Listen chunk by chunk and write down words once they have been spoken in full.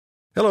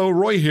Hello,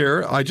 Roy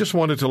here. I just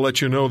wanted to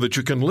let you know that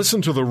you can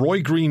listen to The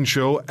Roy Green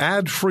Show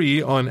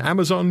ad-free on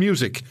Amazon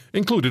Music,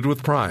 included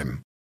with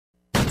Prime.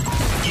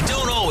 You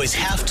don't always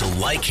have to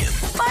like him,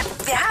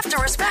 but you have to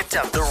respect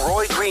him. The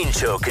Roy Green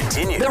Show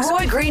continues. The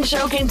Roy Green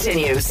Show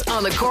continues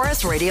on the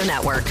Chorus Radio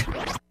Network.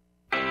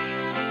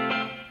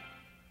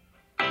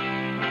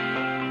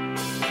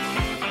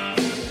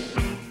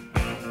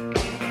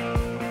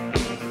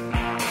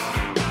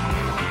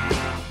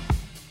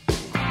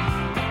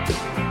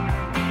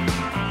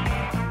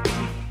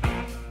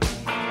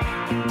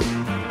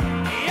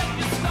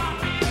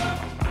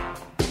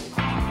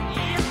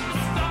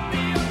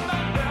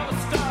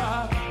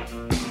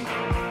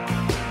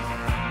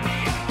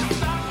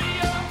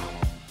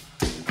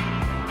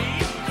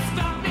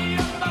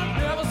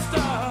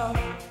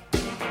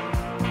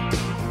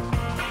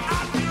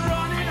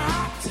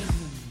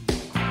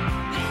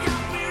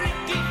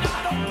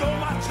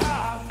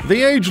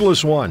 The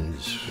Ageless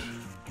Ones,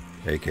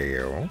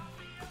 a.k.a.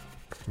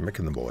 Mick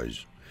and the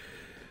Boys.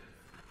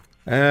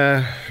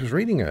 I was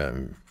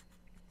reading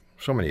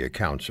so many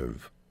accounts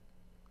of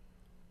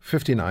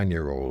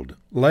 59-year-old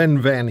Len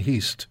Van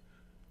Heest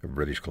of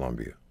British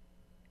Columbia.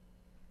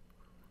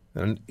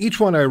 And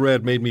each one I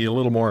read made me a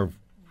little more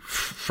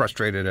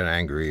frustrated and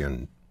angry,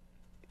 and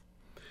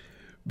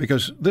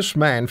because this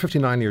man,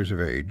 59 years of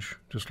age,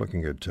 just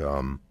looking at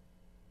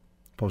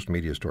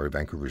Post-Media story,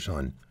 Vancouver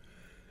Sun,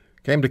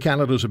 came to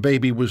Canada as a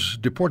baby, was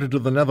deported to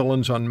the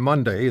Netherlands on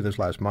Monday, this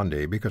last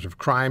Monday, because of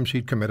crimes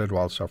he'd committed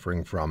while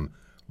suffering from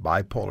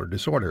bipolar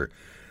disorder.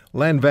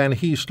 Len Van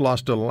Heest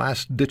lost a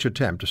last-ditch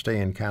attempt to stay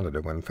in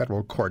Canada when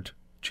federal court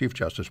Chief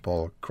Justice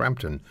Paul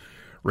Crampton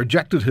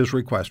rejected his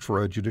request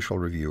for a judicial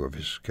review of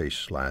his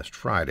case last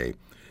Friday.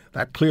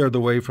 That cleared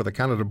the way for the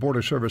Canada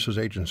Border Services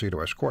Agency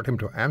to escort him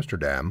to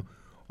Amsterdam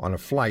on a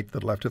flight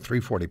that left at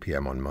 3:40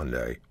 p.m. on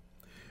Monday.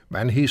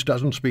 Van Heest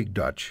doesn't speak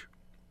Dutch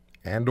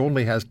and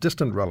only has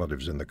distant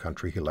relatives in the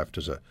country he left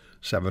as a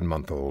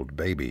 7-month-old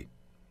baby.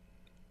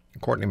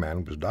 Courtney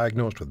Mann was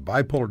diagnosed with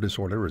bipolar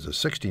disorder as a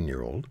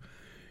 16-year-old.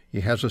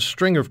 He has a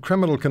string of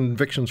criminal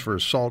convictions for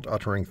assault,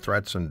 uttering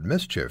threats, and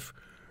mischief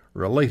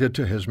related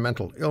to his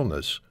mental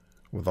illness,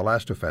 with the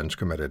last offense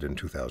committed in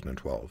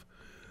 2012.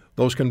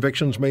 Those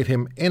convictions made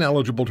him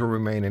ineligible to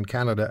remain in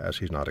Canada as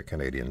he's not a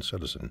Canadian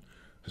citizen.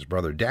 His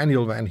brother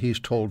Daniel Van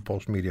Heest told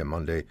Post-Media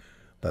Monday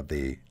that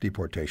the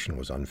deportation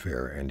was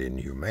unfair and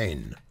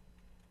inhumane.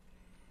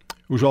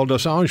 Ujjal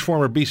Dosanjh,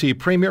 former BC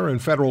Premier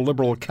and federal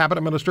Liberal cabinet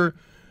minister,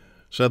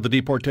 said the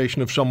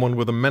deportation of someone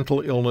with a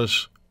mental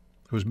illness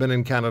who's been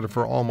in Canada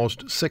for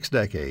almost 6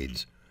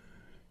 decades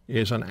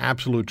is an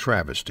absolute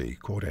travesty,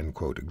 quote, end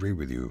quote. Agree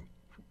with you,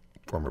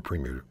 former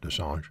Premier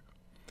Dosanjh.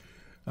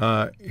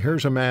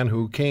 Here's a man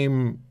who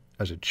came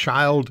as a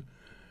child,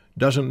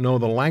 doesn't know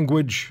the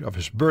language of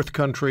his birth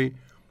country,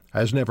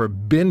 has never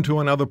been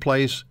to another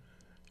place,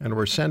 and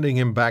we're sending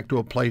him back to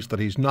a place that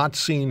he's not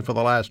seen for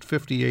the last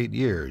 58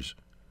 years.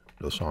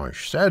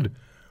 Dosanjh said,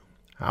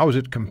 how is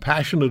it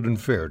compassionate and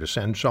fair to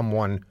send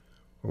someone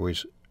who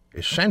is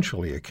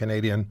essentially a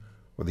Canadian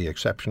with the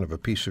exception of a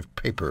piece of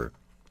paper?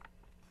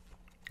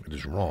 It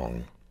is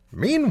wrong.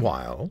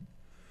 Meanwhile,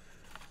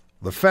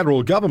 the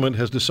federal government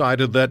has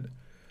decided that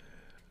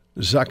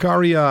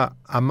Zakaria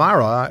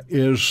Amara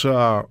is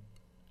going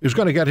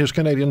to get his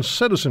Canadian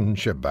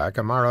citizenship back.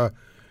 Amara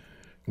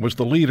was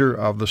the leader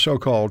of the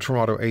so-called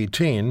Toronto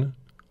 18,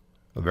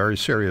 a very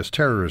serious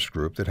terrorist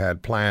group that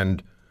had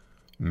planned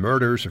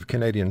murders of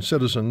Canadian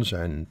citizens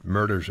and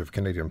murders of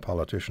Canadian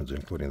politicians,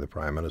 including the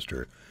Prime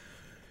Minister.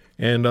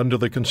 And under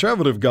the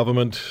Conservative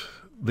government,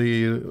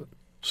 the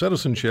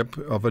citizenship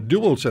of a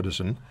dual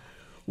citizen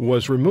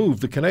was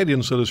removed. The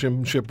Canadian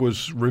citizenship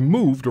was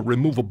removed or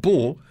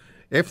removable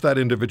if that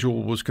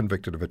individual was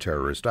convicted of a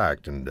terrorist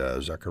act. And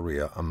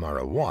Zakaria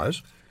Amara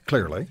was,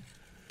 clearly.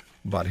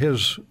 But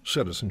his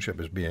citizenship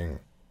is being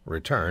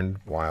returned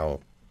while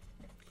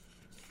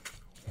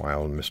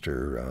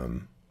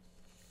Mr.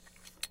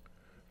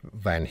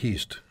 Van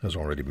Heest has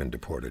already been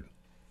deported.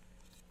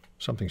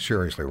 Something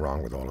seriously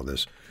wrong with all of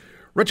this.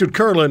 Richard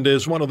Kurland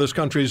is one of this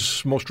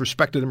country's most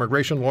respected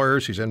immigration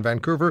lawyers. He's in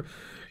Vancouver.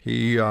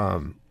 He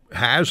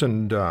has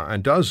and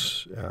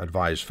does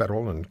advise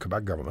federal and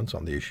Quebec governments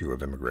on the issue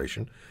of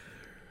immigration.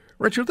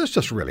 Richard, this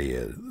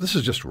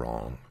is just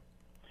wrong.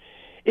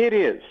 It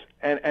is,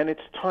 and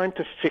it's time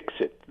to fix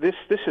it. This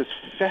has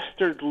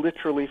festered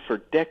literally for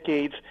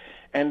decades,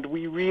 and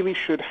we really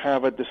should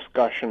have a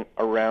discussion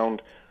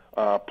around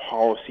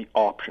policy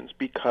options,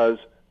 because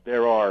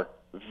there are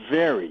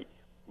very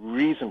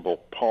reasonable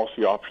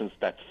policy options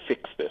that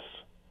fix this.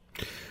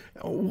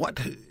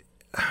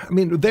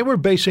 They were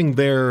basing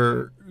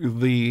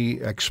the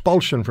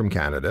expulsion from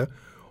Canada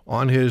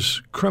on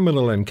his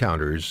criminal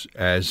encounters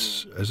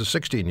as a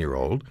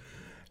 16-year-old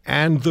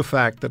and the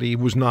fact that he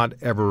was not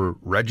ever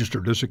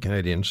registered as a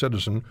Canadian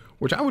citizen,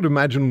 which I would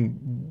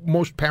imagine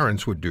most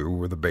parents would do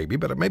with a baby,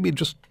 but it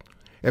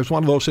was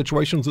one of those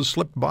situations that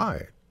slipped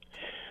by.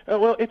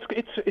 Well,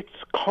 it's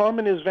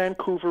common as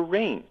Vancouver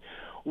rain.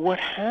 What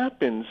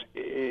happens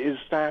is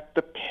that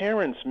the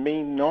parents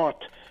may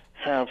not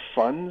have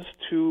funds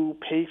to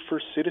pay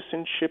for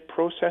citizenship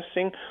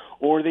processing,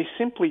 or they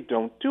simply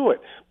don't do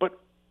it. But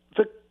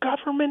the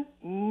government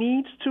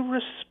needs to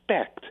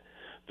respect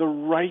the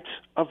rights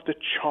of the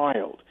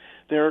child.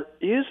 There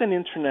is an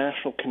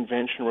international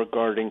convention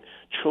regarding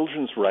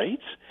children's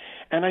rights,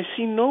 and I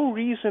see no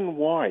reason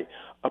why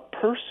a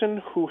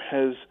person who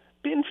has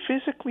been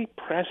physically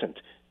present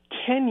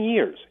 10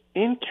 years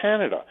in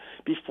Canada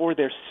before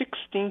their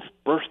 16th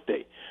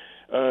birthday,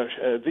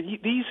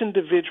 these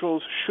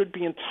individuals should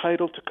be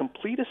entitled to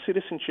complete a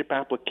citizenship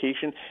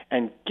application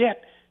and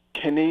get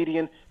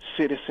Canadian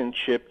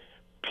citizenship,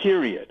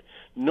 period.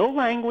 No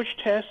language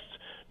tests,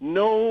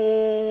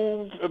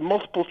 no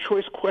multiple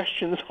choice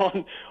questions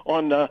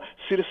on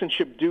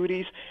citizenship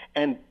duties,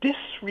 and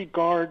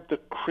disregard the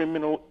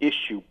criminal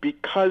issue,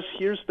 because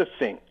here's the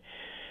thing.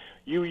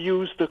 You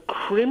use the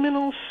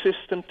criminal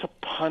system to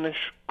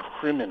punish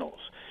criminals.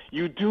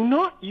 You do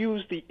not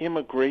use the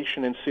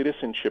immigration and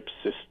citizenship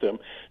system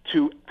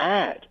to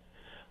add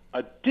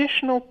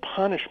additional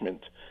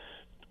punishment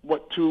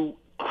to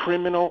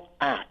criminal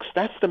acts.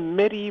 That's the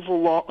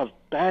medieval law of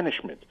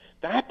banishment.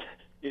 That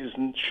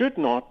should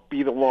not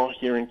be the law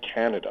here in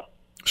Canada.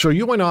 So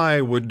you and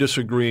I would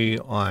disagree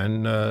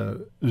on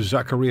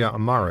Zakaria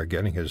Amara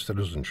getting his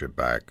citizenship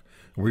back.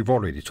 We've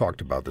already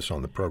talked about this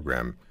on the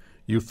program.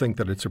 You think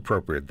that it's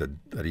appropriate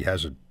that he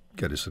has to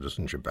get his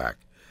citizenship back.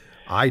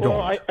 I don't.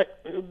 Well,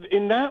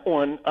 in that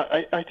one,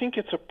 I think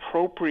it's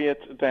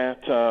appropriate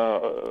that,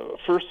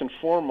 first and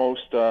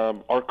foremost,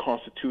 our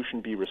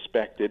Constitution be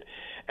respected,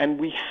 and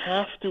we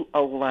have to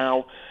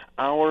allow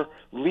our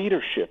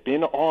leadership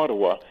in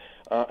Ottawa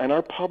and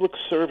our public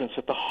servants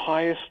at the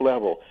highest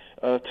level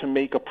to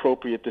make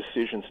appropriate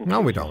decisions in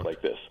cases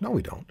like this. No,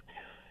 we don't.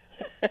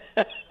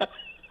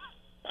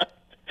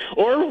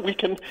 Or we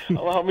can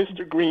allow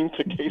Mr. Green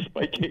to case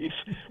by case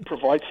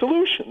provide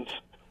solutions.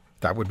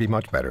 That would be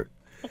much better.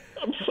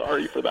 I'm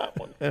sorry for that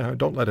one.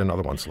 Don't let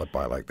another one slip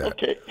by like that.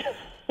 Okay.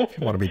 If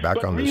you want to be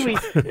back on really,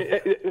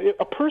 this.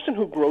 A person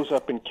who grows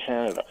up in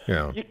Canada,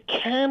 you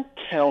can't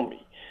tell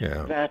me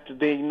that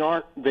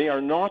they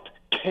are not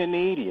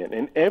Canadian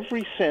in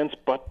every sense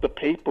but the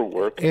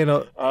paperwork.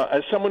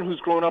 As someone who's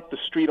grown up the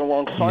street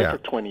alongside for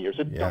 20 years,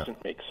 it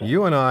doesn't make sense.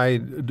 You and I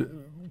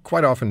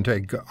quite often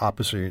take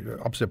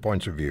opposite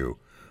points of view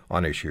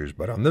on issues,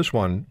 but on this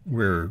one,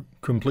 we're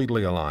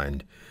completely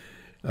aligned.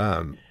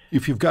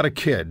 If you've got a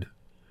kid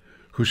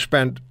who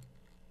spent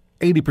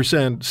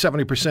 80%,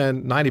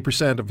 70%,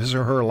 90% of his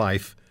or her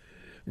life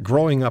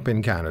growing up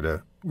in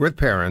Canada with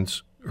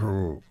parents who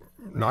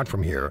are not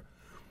from here,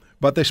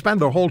 but they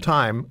spend their whole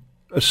time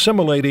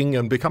assimilating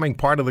and becoming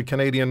part of the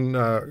Canadian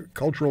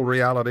cultural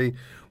reality,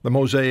 the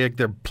mosaic,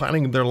 they're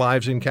planning their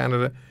lives in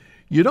Canada.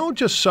 You don't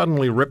just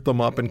suddenly rip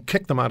them up and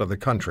kick them out of the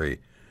country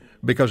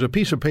because a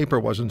piece of paper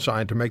wasn't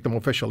signed to make them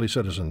officially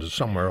citizens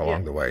somewhere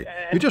along the way.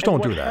 You just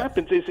don't do that.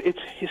 What happens is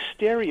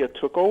hysteria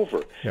took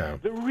over. Yeah.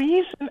 The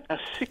reason a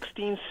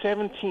 16,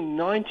 17,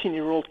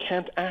 19-year-old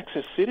can't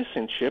access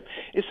citizenship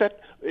is that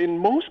in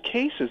most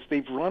cases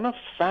they've run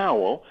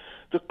afoul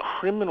the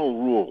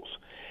criminal rules.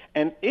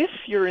 And if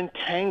you're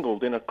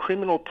entangled in a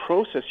criminal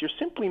process, you're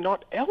simply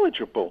not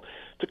eligible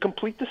to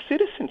complete the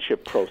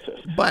citizenship process.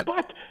 But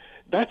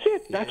that's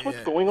it. That's what's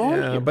going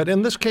on here. But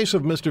in this case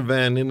of Mr.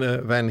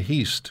 Van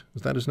Heest,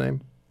 is that his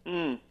name?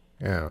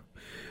 Yeah.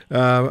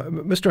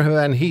 Mr.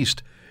 Van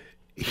Heest,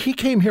 he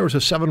came here as a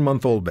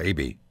 7-month-old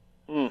baby.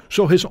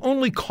 So his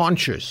only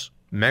conscious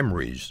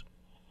memories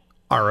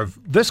are of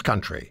this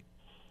country.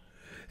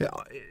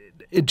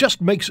 It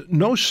just makes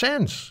no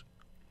sense.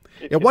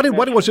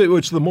 What was it?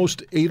 It's the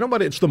most, you know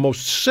what? It's the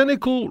most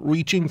cynical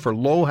reaching for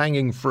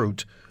low-hanging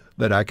fruit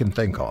that I can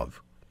think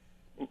of.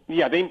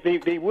 Yeah,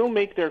 they will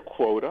make their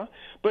quota,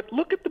 but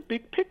look at the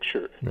big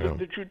picture. Yeah.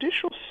 The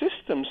judicial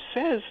system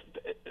says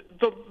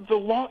the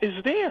law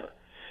is there,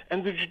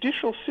 and the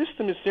judicial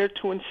system is there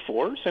to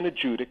enforce and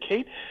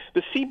adjudicate.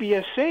 The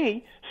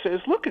CBSA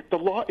says, look, the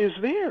law is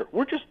there.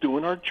 We're just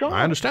doing our job.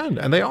 I understand,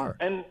 and they are.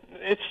 And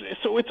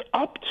it's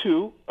up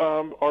to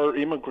our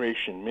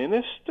immigration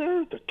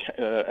minister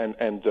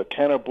and the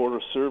Canada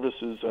Border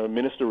Services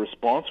minister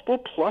responsible,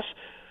 plus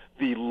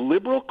the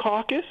Liberal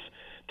caucus,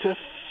 to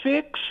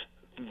fix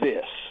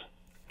this.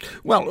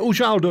 Well,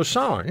 Ujjal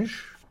Dosanjh,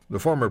 the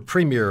former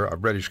premier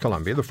of British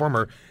Columbia, the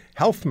former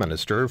health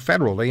minister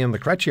federally in the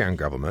Chrétien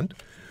government,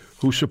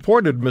 who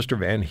supported Mr.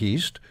 Van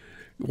Heest,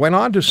 went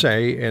on to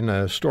say in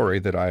a story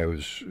that I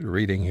was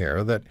reading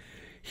here that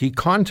he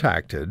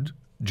contacted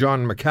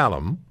John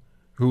McCallum,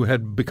 who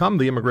had become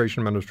the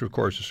immigration minister, of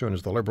course, as soon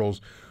as the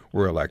Liberals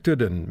were elected,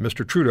 and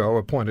Mr. Trudeau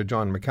appointed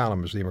John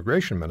McCallum as the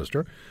immigration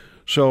minister.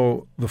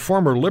 So the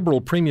former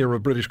Liberal premier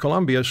of British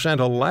Columbia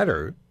sent a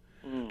letter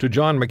to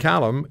John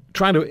McCallum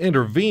trying to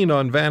intervene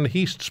on Van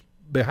Heest's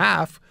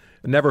behalf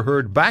and never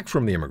heard back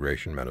from the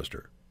immigration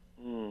minister.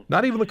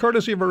 Not even the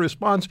courtesy of a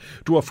response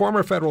to a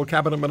former federal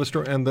cabinet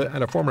minister and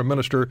a former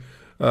minister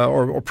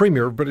or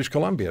premier of British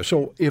Columbia.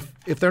 So if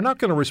they're not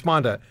going to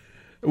respond to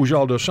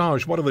Ujjal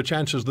Dosanjh, what are the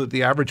chances that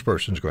the average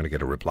person is going to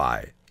get a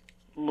reply?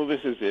 Well,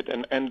 this is it,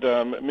 and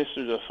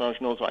Mr.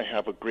 Assange knows I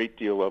have a great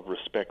deal of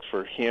respect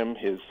for him,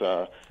 his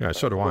Yeah,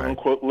 so do I.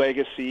 quote-unquote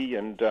legacy,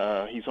 and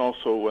he's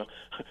also a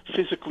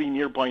physically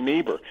nearby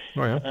neighbor.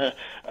 Oh, yeah?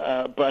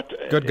 But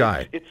Good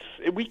guy.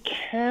 We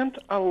can't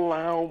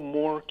allow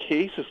more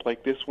cases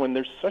like this when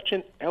there's such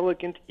an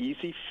elegant,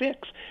 easy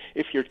fix.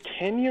 If you're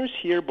 10 years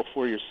here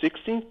before your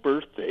 16th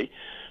birthday,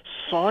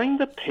 sign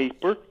the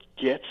paper,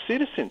 get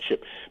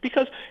citizenship,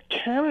 because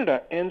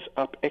Canada ends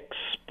up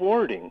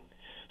exporting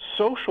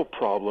social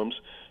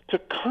problems to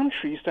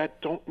countries that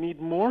don't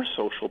need more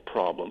social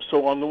problems.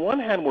 So on the one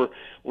hand,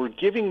 we're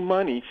giving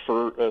money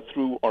for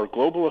through our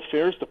Global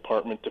Affairs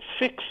Department to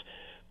fix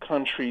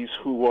countries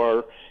who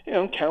are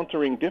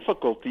encountering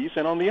difficulties,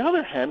 and on the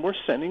other hand, we're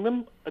sending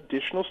them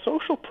additional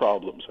social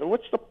problems. And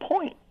what's the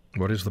point?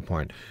 What is the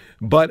point?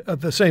 But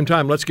at the same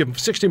time, let's give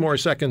 60 more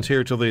seconds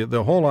here to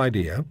the whole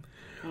idea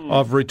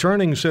of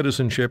returning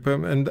citizenship.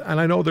 And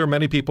I know there are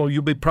many people,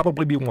 you would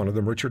probably be one of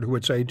them, Richard, who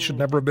would say it should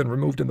never have been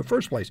removed in the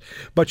first place.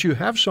 But you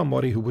have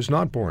somebody who was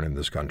not born in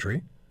this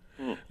country,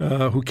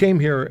 who came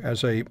here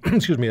as a,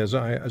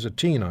 as a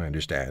teen, I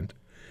understand.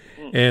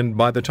 And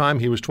by the time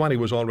he was 20,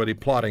 was already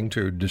plotting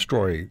to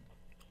destroy,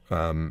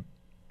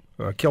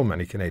 kill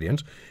many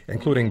Canadians,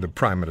 including the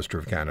Prime Minister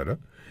of Canada,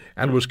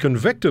 and was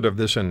convicted of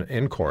this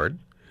in court,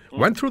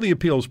 went through the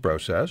appeals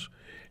process,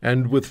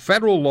 and with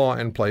federal law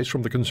in place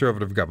from the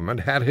Conservative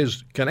government, had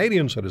his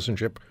Canadian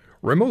citizenship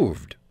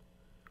removed.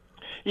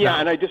 Yeah,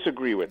 and I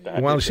disagree with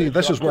that. Well, see,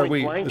 this is where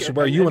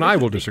you and I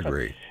will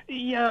disagree.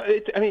 Yeah,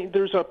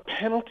 there's a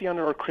penalty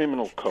under our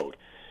criminal code.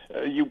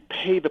 You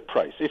pay the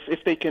price.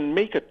 If they can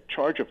make a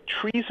charge of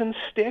treason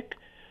stick,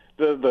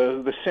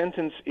 the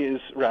sentence is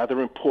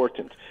rather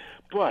important.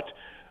 But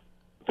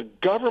the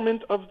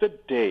government of the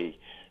day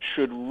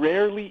should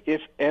rarely,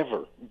 if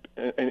ever,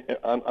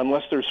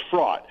 unless there's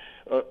fraud,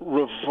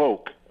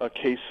 revoke a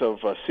case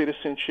of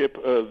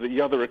citizenship. The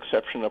other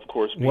exception, of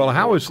course, being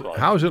how is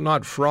it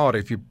not fraud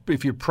if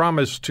you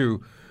promise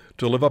to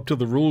live up to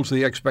the rules,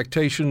 the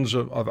expectations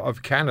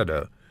of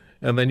Canada,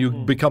 and then you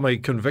become a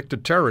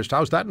convicted terrorist?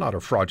 How's that not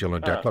a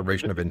fraudulent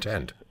declaration of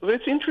intent? Well,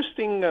 it's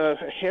interesting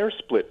hair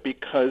split,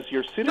 because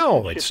your citizenship.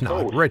 No, it's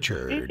not, oath,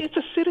 Richard. It's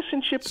a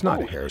citizenship. It's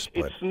not oath. a hair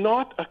split. It's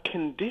not a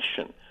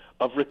condition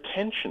of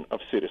retention of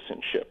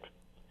citizenship.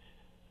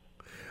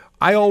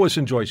 I always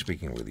enjoy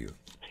speaking with you.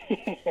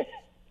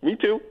 Me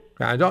too.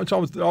 It's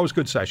always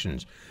good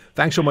sessions.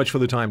 Thanks so much for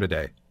the time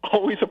today.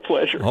 Always a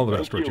pleasure. All the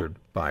best, Thank you. Richard.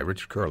 Bye.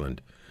 Richard Kurland,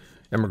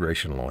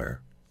 immigration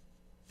lawyer.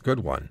 Good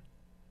one.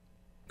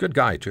 Good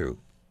guy, too,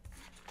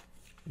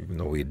 even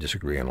though we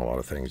disagree on a lot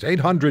of things.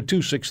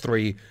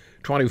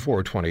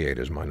 800-263-2428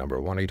 is my number.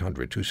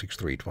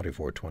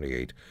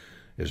 1-800-263-2428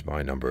 is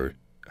my number.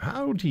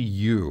 How do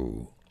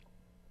you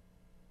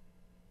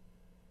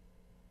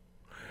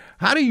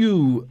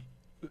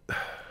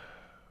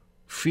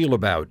feel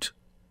about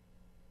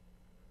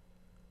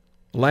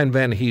Len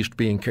Van Heest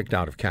being kicked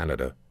out of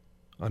Canada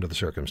under the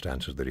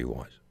circumstances that he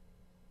was?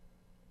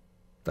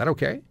 Is that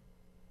okay?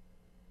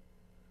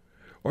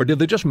 Or did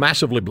they just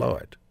massively blow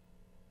it?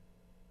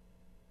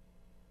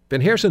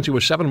 Been here since he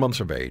was 7 months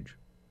of age.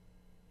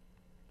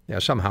 Yeah,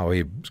 somehow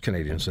his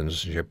Canadian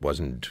citizenship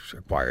wasn't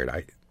acquired.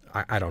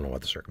 I don't know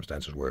what the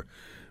circumstances were.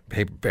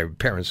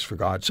 Parents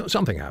forgot.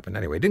 Something happened.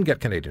 Anyway, didn't get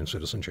Canadian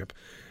citizenship.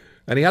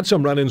 And he had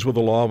some run-ins with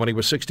the law when he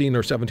was 16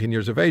 or 17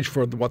 years of age,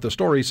 for what the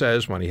story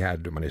says, when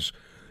his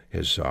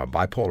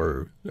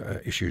bipolar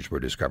issues were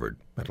discovered,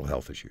 mental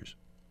health issues.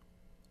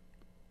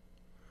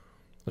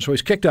 And so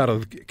he's kicked out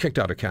of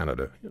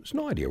Canada. He has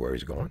no idea where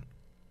he's going.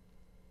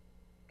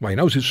 Well, he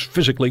knows he's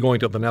physically going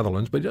to the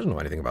Netherlands, but he doesn't know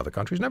anything about the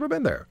country. He's never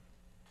been there.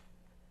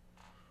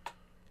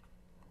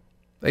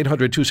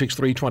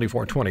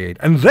 800-263-2428.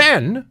 And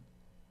then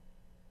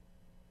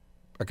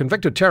a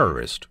convicted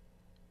terrorist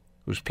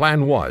whose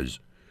plan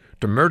was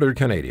to murder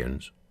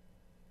Canadians,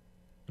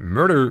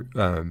 murder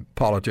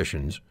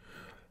politicians,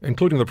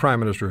 including the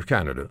Prime Minister of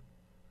Canada,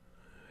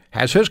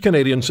 has his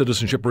Canadian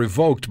citizenship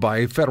revoked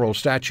by federal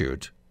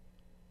statute.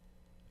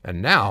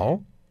 And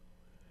now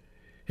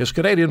his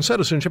Canadian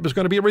citizenship is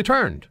going to be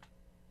returned.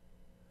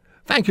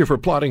 Thank you for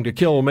plotting to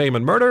kill, maim,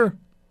 and murder.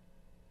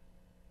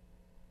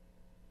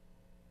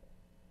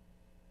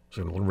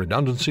 There's a little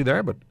redundancy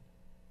there, but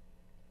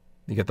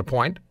you get the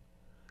point.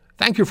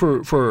 Thank you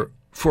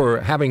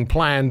for having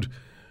planned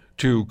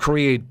to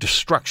create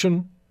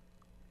destruction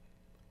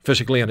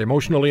physically and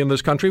emotionally in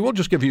this country. We'll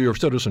just give you your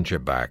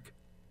citizenship back.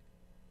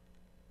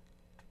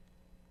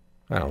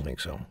 I don't think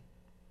so.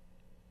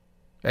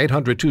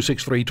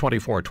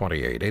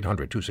 800-263-2428.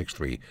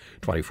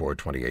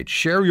 800-263-2428.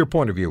 Share your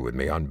point of view with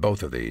me on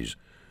both of these.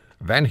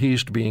 Van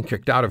Heest being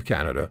kicked out of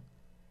Canada.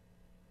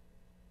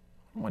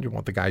 I wonder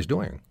what the guy's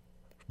doing.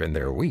 He's been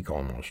there a week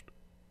almost.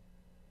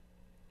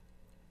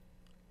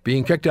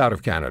 Being kicked out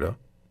of Canada.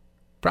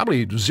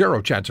 Probably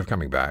zero chance of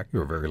coming back,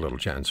 or very little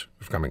chance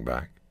of coming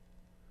back.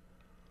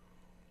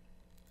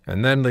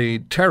 And then the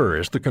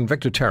terrorist, the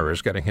convicted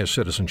terrorist, getting his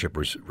citizenship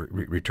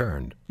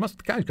returned. The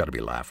guy's got to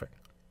be laughing.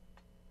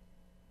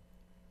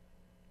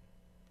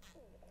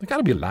 They got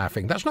to be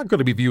laughing. That's not going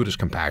to be viewed as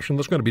compassion.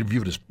 That's going to be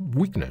viewed as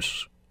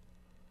weakness.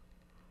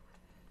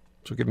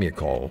 So give me a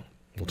call.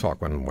 We'll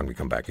talk when we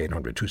come back.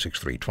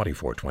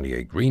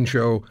 800-263-2428. Green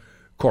Show,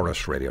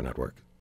 Chorus Radio Network.